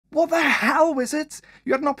What the hell, Wizards?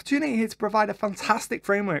 You had an opportunity here to provide a fantastic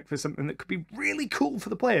framework for something that could be really cool for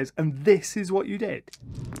the players, and this is what you did.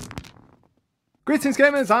 Greetings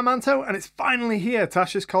gamers, I'm Anto, and it's finally here.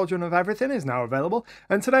 Tasha's Cauldron of Everything is now available,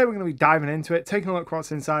 and today we're going to be diving into it, taking a look at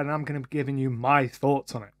what's inside, and I'm going to be giving you my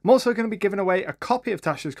thoughts on it. I'm also going to be giving away a copy of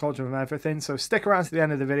Tasha's Cauldron of Everything, so stick around to the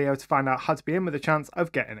end of the video to find out how to be in with a chance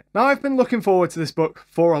of getting it. Now, I've been looking forward to this book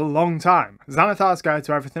for a long time. Xanathar's Guide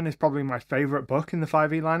to Everything is probably my favourite book in the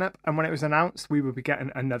 5e lineup, and when it was announced we would be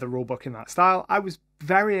getting another rulebook in that style, I was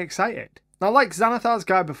very excited. Now, like Xanathar's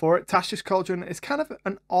Guide before it, Tasha's Cauldron is kind of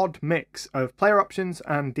an odd mix of player options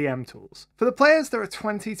and DM tools. For the players, there are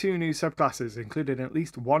 22 new subclasses, including at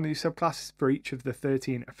least one new subclass for each of the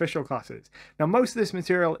 13 official classes. Now, most of this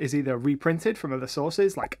material is either reprinted from other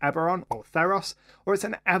sources like Eberron or Theros, or it's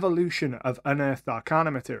an evolution of unearthed Arcana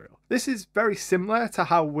material. This is very similar to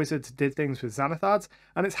how Wizards did things with Xanathar's,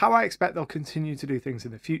 and it's how I expect they'll continue to do things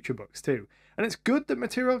in the future books too. And it's good that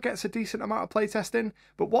material gets a decent amount of playtesting,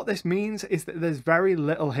 but what this means is that there's very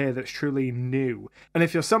little here that's truly new. And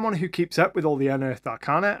if you're someone who keeps up with all the Unearthed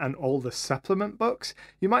Arcana and all the supplement books,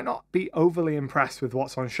 you might not be overly impressed with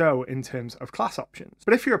what's on show in terms of class options.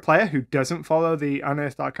 But if you're a player who doesn't follow the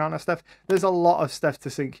Unearthed Arcana stuff, there's a lot of stuff to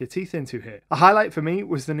sink your teeth into here. A highlight for me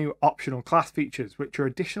was the new optional class features, which are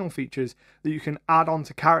additional features that you can add on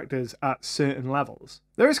to characters at certain levels.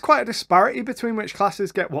 There is quite a disparity between which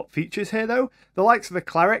classes get what features here though. The likes of the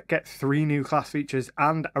Cleric get 3 new class features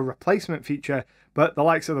and a replacement feature, but the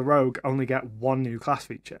likes of the Rogue only get 1 new class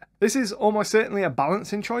feature. This is almost certainly a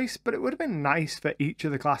balancing choice, but it would have been nice for each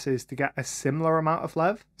of the classes to get a similar amount of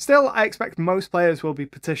love. Still, I expect most players will be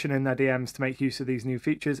petitioning their DMs to make use of these new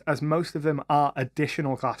features, as most of them are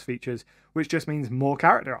additional class features, which just means more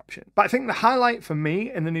character option. But I think the highlight for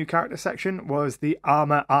me in the new character section was the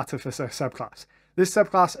Armor Artificer subclass. This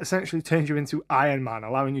subclass essentially turns you into Iron Man,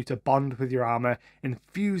 allowing you to bond with your armor,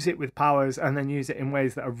 infuse it with powers, and then use it in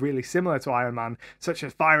ways that are really similar to Iron Man, such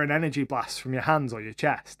as firing energy blasts from your hands or your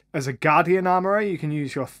chest. As a Guardian Armorer, you can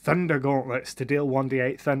use your Thunder Gauntlets to deal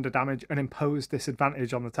 1d8 thunder damage and impose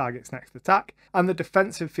disadvantage on the target's next attack, and the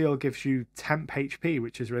defensive field gives you temp HP,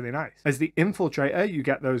 which is really nice. As the Infiltrator, you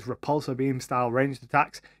get those Repulsor Beam style ranged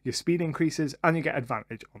attacks, your speed increases, and you get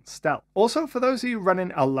advantage on stealth. Also, for those of you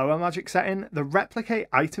running a lower magic setting, the Replicate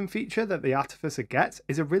item feature that the Artificer gets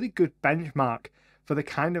is a really good benchmark for the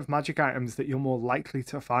kind of magic items that you're more likely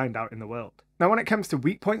to find out in the world. Now, when it comes to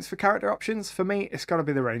weak points for character options, for me, it's got to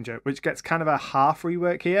be the Ranger, which gets kind of a half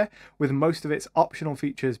rework here, with most of its optional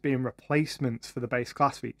features being replacements for the base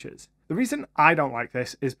class features. The reason I don't like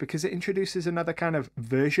this is because it introduces another kind of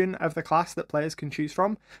version of the class that players can choose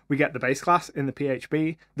from. We get the base class in the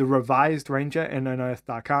PHB, the revised Ranger in Unearthed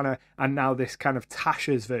Arcana, and now this kind of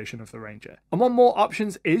Tasha's version of the Ranger. And while more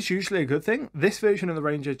options is usually a good thing, this version of the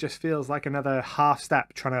Ranger just feels like another half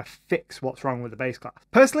step trying to fix what's wrong with the base class.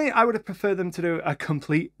 Personally, I would have preferred them to do a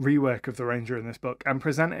complete rework of the Ranger in this book and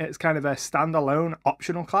present it as kind of a standalone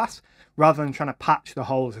optional class, rather than trying to patch the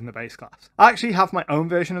holes in the base class. I actually have my own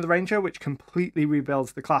version of the Ranger, which completely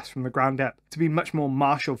rebuilds the class from the ground up to be much more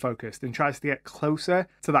martial focused and tries to get closer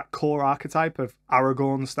to that core archetype of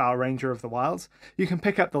Aragorn style Ranger of the Wilds. You can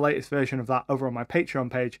pick up the latest version of that over on my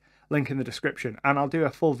Patreon page, link in the description, and I'll do a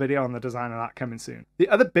full video on the design of that coming soon. The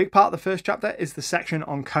other big part of the first chapter is the section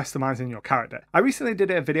on customizing your character. I recently did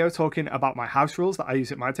a video talking about my house rules that I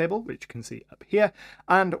use at my table, which you can see up here,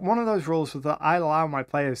 and one of those rules was that I allow my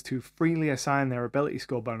players to freely assign their ability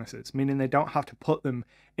score bonuses, meaning they don't have to put them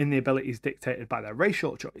in the abilities dictated by their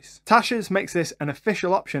racial choice. Tasha's makes this an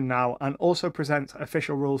official option now and also presents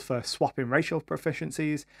official rules for swapping racial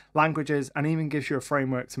proficiencies, languages, and even gives you a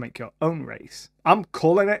framework to make your own race. I'm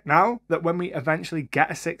calling it now that when we eventually get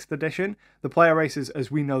a 6th edition, the player races as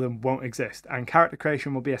we know them won't exist, and character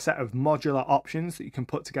creation will be a set of modular options that you can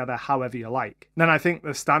put together however you like. Then I think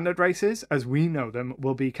the standard races, as we know them,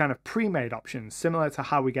 will be kind of pre-made options, similar to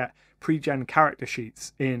how we get pre-gen character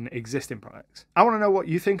sheets in existing products. I want to know what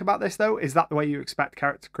you think about this though. Is that the way you expect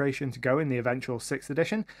character creation to go in the eventual 6th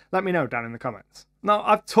edition? Let me know down in the comments. Now,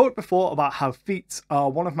 I've talked before about how feats are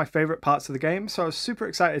one of my favourite parts of the game, so I was super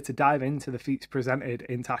excited to dive into the feats presented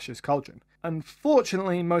in Tasha's Cauldron.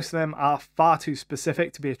 Unfortunately, most of them are far too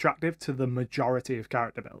specific to be attractive to the majority of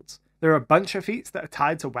character builds. There are a bunch of feats that are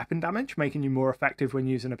tied to weapon damage, making you more effective when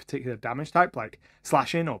using a particular damage type like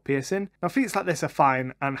slashing or piercing. Now, feats like this are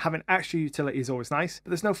fine, and having extra utility is always nice,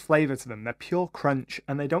 but there's no flavour to them. They're pure crunch,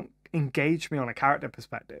 and they don't engaged me on a character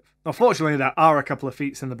perspective. Unfortunately, there are a couple of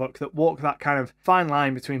feats in the book that walk that kind of fine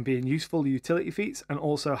line between being useful utility feats and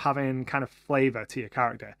also having kind of flavour to your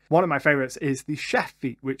character. One of my favourites is the Chef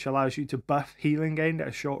feat, which allows you to buff healing gained at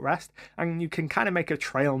a short rest, and you can kind of make a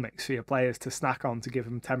trail mix for your players to snack on to give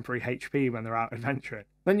them temporary HP when they're out adventuring.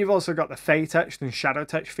 Then you've also got the Fey Touched and Shadow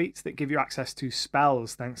Touch feats that give you access to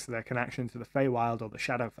spells thanks to their connection to the Feywild or the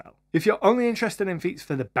Shadowfell. If you're only interested in feats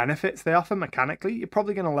for the benefits they offer mechanically, you're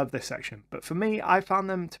probably going to love this section, but for me, I found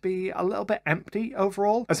them to be a little bit empty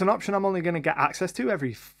overall. As an option I'm only going to get access to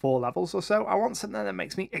every 4 levels or so, I want something that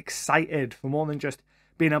makes me excited for more than just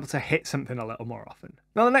being able to hit something a little more often.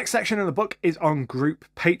 Now, the next section of the book is on group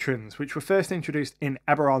patrons, which were first introduced in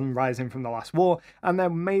Eberron Rising from the Last War, and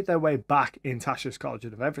then made their way back in Tasha's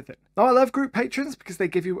Cauldron of Everything. Now, I love group patrons because they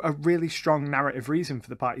give you a really strong narrative reason for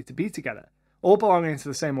the party to be together. All belonging to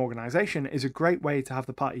the same organisation is a great way to have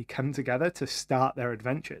the party come together to start their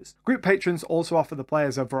adventures. Group patrons also offer the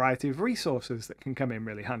players a variety of resources that can come in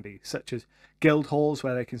really handy, such as guild halls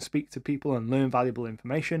where they can speak to people and learn valuable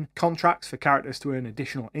information, contracts for characters to earn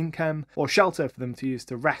additional income, or shelter for them to use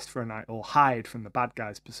to rest for a night or hide from the bad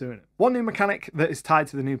guys pursuing them. One new mechanic that is tied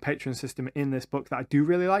to the new patron system in this book that I do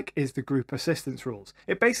really like is the group assistance rules.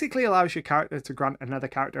 It basically allows your character to grant another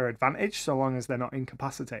character advantage so long as they're not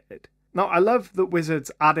incapacitated. Now, I love that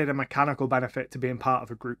Wizards added a mechanical benefit to being part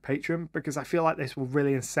of a group patron because I feel like this will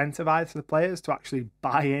really incentivize the players to actually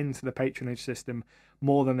buy into the patronage system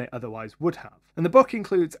more than they otherwise would have. And the book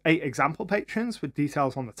includes 8 example patrons with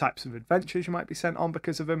details on the types of adventures you might be sent on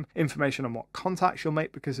because of them, information on what contacts you'll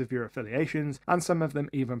make because of your affiliations, and some of them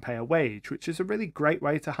even pay a wage, which is a really great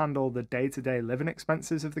way to handle the day-to-day living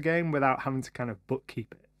expenses of the game without having to kind of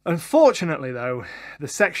bookkeep it. Unfortunately though, the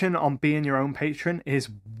section on being your own patron is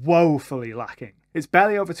woefully lacking. It's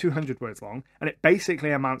barely over 200 words long, and it basically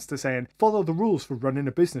amounts to saying, follow the rules for running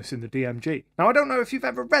a business in the DMG. Now, I don't know if you've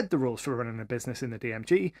ever read the rules for running a business in the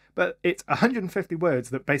DMG, but it's 150 words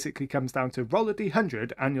that basically comes down to roll a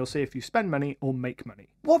D100 and you'll see if you spend money or make money.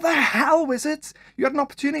 What the hell, Wizards? You had an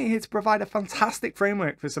opportunity here to provide a fantastic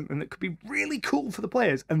framework for something that could be really cool for the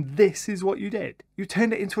players, and this is what you did. You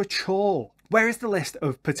turned it into a chore. Where is the list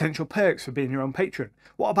of potential perks for being your own patron?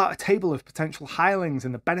 What about a table of potential hirelings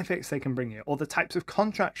and the benefits they can bring you, or the types of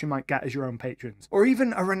contracts you might get as your own patrons, or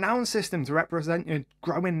even a renown system to represent your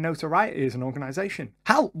growing notoriety as an organisation?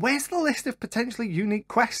 Hell, where's the list of potentially unique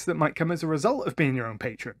quests that might come as a result of being your own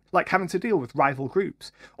patron, like having to deal with rival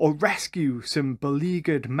groups, or rescue some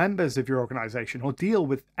beleaguered members of your organisation, or deal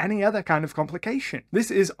with any other kind of complication?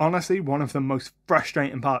 This is honestly one of the most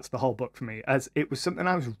frustrating parts of the whole book for me, as it was something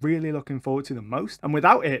I was really looking forward to the most, and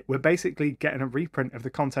without it, we're basically getting a reprint of the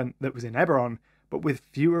content that was in Eberron, but with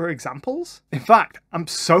fewer examples. In fact, I'm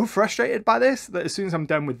so frustrated by this that as soon as I'm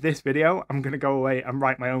done with this video, I'm going to go away and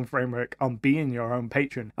write my own framework on being your own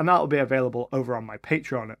patron, and that'll be available over on my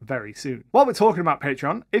Patreon very soon. While we're talking about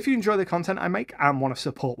Patreon, if you enjoy the content I make and want to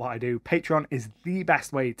support what I do, Patreon is the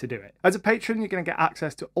best way to do it. As a patron, you're going to get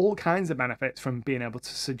access to all kinds of benefits, from being able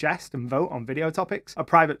to suggest and vote on video topics, a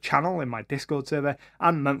private channel in my Discord server,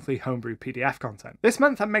 and monthly homebrew PDF content. This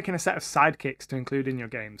month I'm making a set of sidekicks to include in your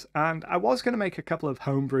games, and I was going to make a couple of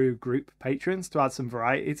homebrew group patrons to add some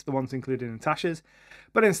variety to the ones included in Tasha's,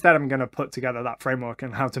 but instead I'm going to put together that framework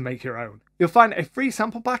on how to make your own. You'll find a free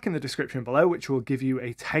sample pack in the description below, which will give you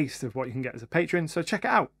a taste of what you can get as a patron, so check it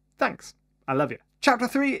out. Thanks. I love you. Chapter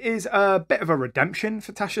 3 is a bit of a redemption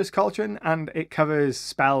for Tasha's Cauldron, and it covers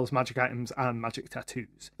spells, magic items, and magic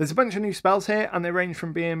tattoos. There's a bunch of new spells here, and they range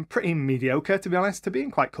from being pretty mediocre, to be honest, to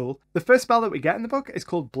being quite cool. The first spell that we get in the book is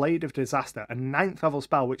called Blade of Disaster, a 9th level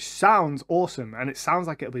spell, which sounds awesome, and it sounds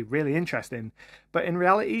like it'll be really interesting, but in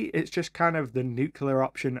reality, it's just kind of the nuclear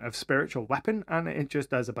option of spiritual weapon, and it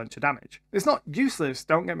just does a bunch of damage. It's not useless,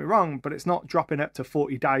 don't get me wrong, but it's not dropping up to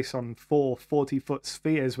 40 dice on 4 40-foot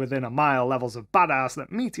spheres within a mile levels of badass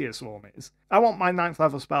that Meteor Swarm is. I want my 9th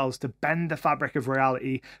level spells to bend the fabric of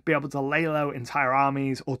reality, be able to lay low entire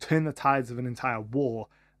armies, or turn the tides of an entire war,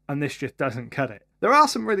 and this just doesn't cut it. There are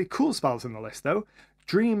some really cool spells in the list though.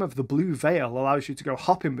 Dream of the Blue Veil allows you to go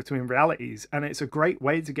hopping between realities, and it's a great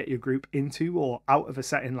way to get your group into or out of a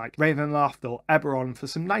setting like Ravenloft or Eberron for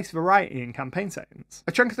some nice variety in campaign settings.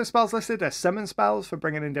 A chunk of the spells listed are summon spells for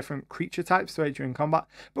bringing in different creature types to aid you in combat,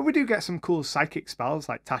 but we do get some cool psychic spells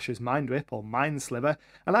like Tasha's Mind Whip or Mind Sliver,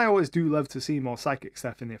 and I always do love to see more psychic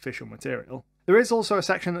stuff in the official material. There is also a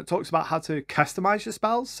section that talks about how to customize your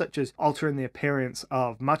spells, such as altering the appearance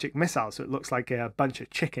of magic missiles so it looks like a bunch of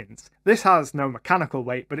chickens. This has no mechanical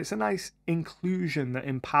weight, but it's a nice inclusion that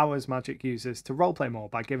empowers magic users to roleplay more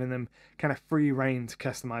by giving them kind of free reign to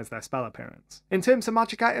customize their spell appearance. In terms of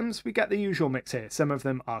magic items, we get the usual mix here. Some of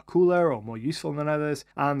them are cooler or more useful than others,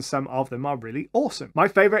 and some of them are really awesome. My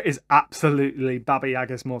favorite is absolutely Baba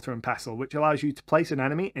Yaga's Mortar and Pestle, which allows you to place an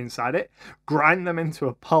enemy inside it, grind them into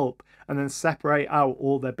a pulp, and then separate out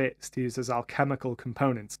all their bits to use as alchemical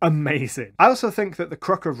components. Amazing. I also think that the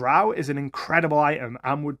Crook of Rao is an incredible item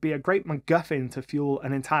and would be a great MacGuffin to fuel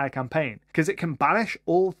an entire campaign, because it can banish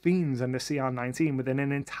all fiends under CR19 within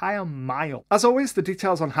an entire mile. As always, the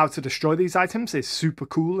details on how to destroy these items is super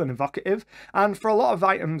cool and evocative, and for a lot of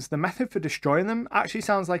items, the method for destroying them actually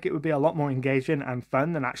sounds like it would be a lot more engaging and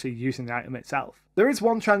fun than actually using the item itself. There is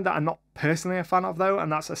one trend that I'm not personally a fan of though,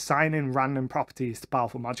 and that's assigning random properties to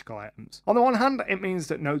powerful magical items. On the one hand, it means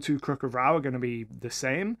that no two Crook of Rao are going to be the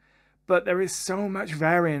same, but there is so much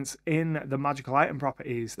variance in the magical item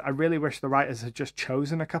properties that I really wish the writers had just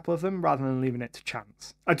chosen a couple of them rather than leaving it to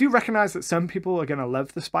chance. I do recognise that some people are going to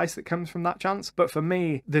love the spice that comes from that chance, but for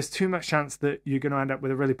me, there's too much chance that you're going to end up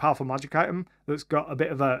with a really powerful magic item that's got a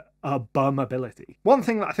bit of a bum ability. One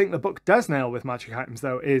thing that I think the book does nail with magic items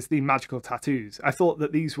though is the magical tattoos. I thought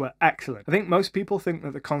that these were excellent. I think most people think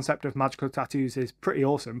that the concept of magical tattoos is pretty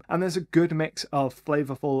awesome, and there's a good mix of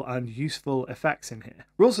flavourful and useful effects in here.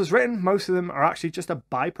 Rules as written, most of them are actually just a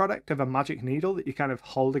byproduct of a magic needle that you kind of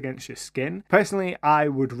hold against your skin. Personally, I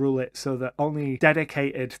would rule it so that only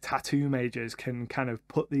dedicated tattoo mages can kind of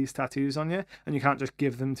put these tattoos on you, and you can't just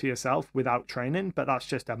give them to yourself without training, but that's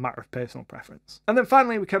just a matter of personal preference. And then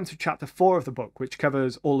finally we come to chapter 4 of the book, which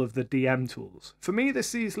covers all of the DM tools. For me, this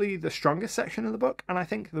is easily the strongest section of the book, and I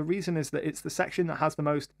think the reason is that it's the section that has the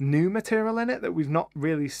most new material in it that we've not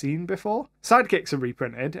really seen before. Sidekicks are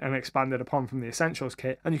reprinted and expanded upon from the Essentials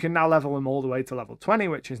kit, and you can now level them all the way to level 20,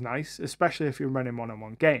 which is nice, especially if you're running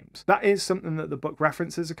one-on-one games. That is something that the book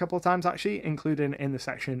references a couple of times actually, including in the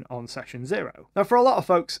section on Session 0. Now for a lot of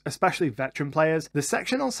folks, especially veteran players, the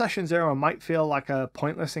section on Session 0 might feel like a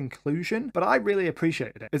pointless inclusion, but I really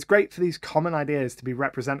appreciated it. It's great for these common ideas to be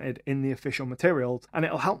represented in the official materials, and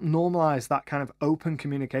it'll help normalize that kind of open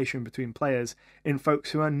communication between players in folks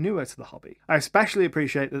who are newer to the hobby. I especially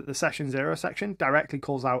appreciate that the Session 0 section directly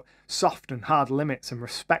calls out soft and hard limits and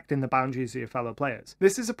respecting the boundaries of your fellow players.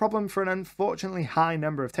 This is a problem for an unfortunately high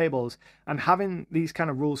number of tables, and having these kind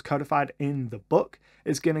of rules codified in the book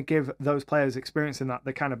is going to give those players experiencing that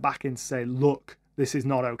the kind of backing to say, look, this is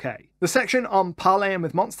not okay. The section on parlaying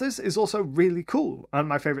with monsters is also really cool, and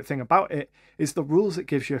my favourite thing about it is the rules it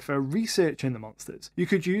gives you for researching the monsters. You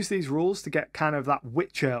could use these rules to get kind of that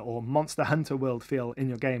Witcher or Monster Hunter world feel in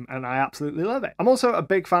your game, and I absolutely love it. I'm also a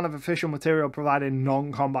big fan of official material providing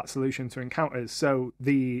non-combat solutions to encounters, so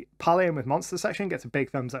the parlaying with monsters section gets a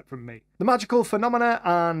big thumbs up from me. The magical phenomena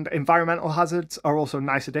and environmental hazards are also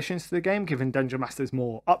nice additions to the game, giving dungeon masters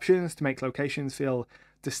more options to make locations feel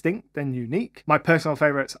distinct and unique. My personal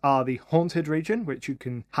favourites are the Haunted region, which you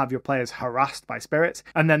can have your players harassed by spirits,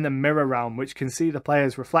 and then the Mirror realm, which can see the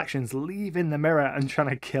players' reflections leaving the mirror and trying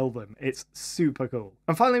to kill them. It's super cool.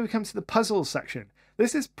 And finally we come to the puzzles section.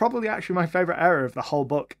 This is probably actually my favourite area of the whole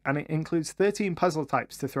book, and it includes 13 puzzle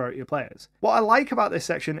types to throw at your players. What I like about this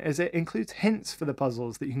section is it includes hints for the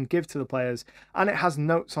puzzles that you can give to the players, and it has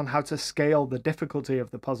notes on how to scale the difficulty of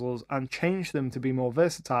the puzzles and change them to be more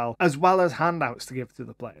versatile, as well as handouts to give to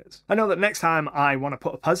the players. I know that next time I want to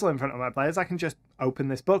put a puzzle in front of my players, I can just open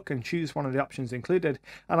this book and choose one of the options included,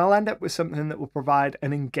 and I'll end up with something that will provide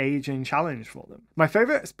an engaging challenge for them. My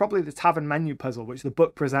favourite is probably the tavern menu puzzle, which the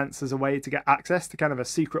book presents as a way to get access to kind of a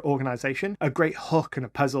secret organisation, a great hook and a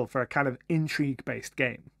puzzle for a kind of intrigue-based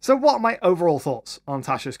game. So what are my overall thoughts on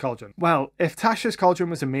Tasha's Cauldron? Well, if Tasha's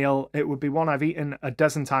Cauldron was a meal, it would be one I've eaten a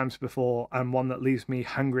dozen times before and one that leaves me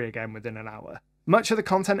hungry again within an hour. Much of the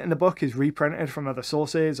content in the book is reprinted from other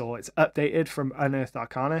sources, or it's updated from Unearthed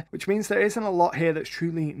Arcana, which means there isn't a lot here that's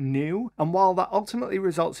truly new, and while that ultimately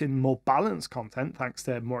results in more balanced content thanks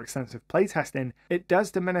to more extensive playtesting, it does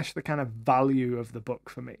diminish the kind of value of the book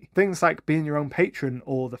for me. Things like being your own patron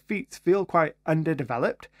or the feats feel quite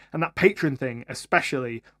underdeveloped, and that patron thing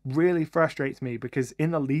especially really frustrates me because in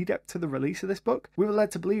the lead up to the release of this book, we were led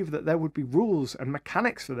to believe that there would be rules and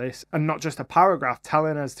mechanics for this, and not just a paragraph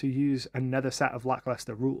telling us to use another set set of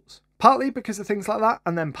lackluster rules. Partly because of things like that,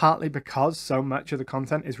 and then partly because so much of the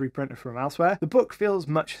content is reprinted from elsewhere, the book feels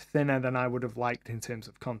much thinner than I would have liked in terms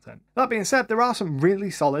of content. That being said, there are some really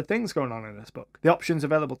solid things going on in this book. The options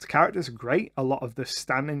available to characters are great, a lot of the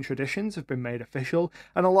stand-in traditions have been made official,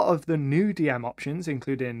 and a lot of the new DM options,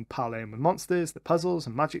 including parlaying with monsters, the puzzles,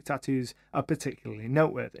 and magic tattoos, are particularly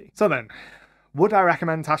noteworthy. So then, would I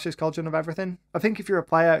recommend Tasha's Cauldron of Everything? I think if you're a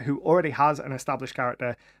player who already has an established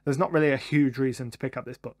character, there's not really a huge reason to pick up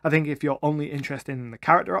this book. I think if you're only interested in the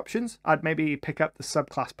character options, I'd maybe pick up the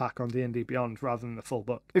subclass pack on D&D Beyond rather than the full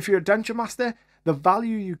book. If you're a dungeon master, the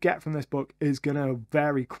value you get from this book is going to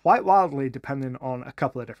vary quite wildly depending on a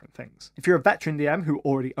couple of different things. If you're a veteran DM who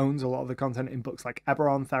already owns a lot of the content in books like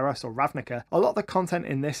Eberron, Theros, or Ravnica, a lot of the content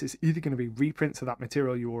in this is either going to be reprints of that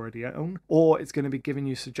material you already own, or it's going to be giving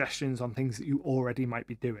you suggestions on things that you already might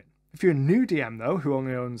be doing. If you're a new DM though, who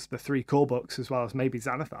only owns the 3 core books as well as maybe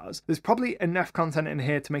Xanathar's, there's probably enough content in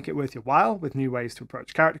here to make it worth your while, with new ways to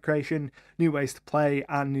approach character creation, new ways to play,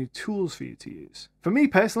 and new tools for you to use. For me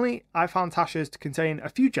personally, I found Tasha's to contain a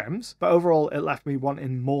few gems, but overall it left me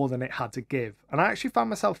wanting more than it had to give, and I actually found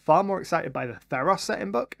myself far more excited by the Theros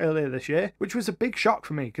setting book earlier this year, which was a big shock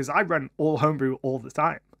for me because I run all homebrew all the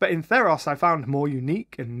time. But in Theros, I found more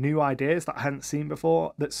unique and new ideas that I hadn't seen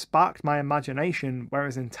before that sparked my imagination,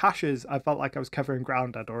 whereas in Tasha's, I felt like I was covering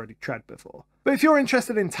ground I'd already tread before. But if you're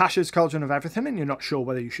interested in Tasha's Cauldron of Everything and you're not sure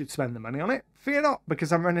whether you should spend the money on it, fear not,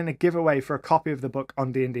 because I'm running a giveaway for a copy of the book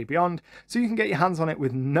on D&D Beyond, so you can get your hands on it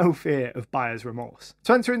with no fear of buyer's remorse.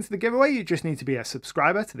 To enter into the giveaway, you just need to be a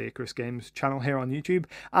subscriber to the Icarus Games channel here on YouTube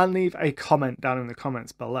and leave a comment down in the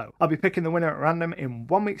comments below. I'll be picking the winner at random in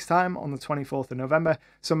 1 week's time on the 24th of November,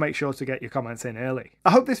 so make sure to get your comments in early.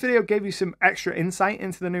 I hope this video gave you some extra insight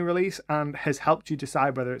into the new release and has helped you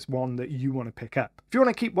decide whether it's one that you want to pick up. If you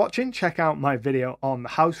want to keep watching, check out my video on the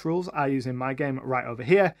house rules I use in my game right over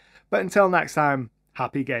here. But until next time,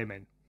 happy gaming.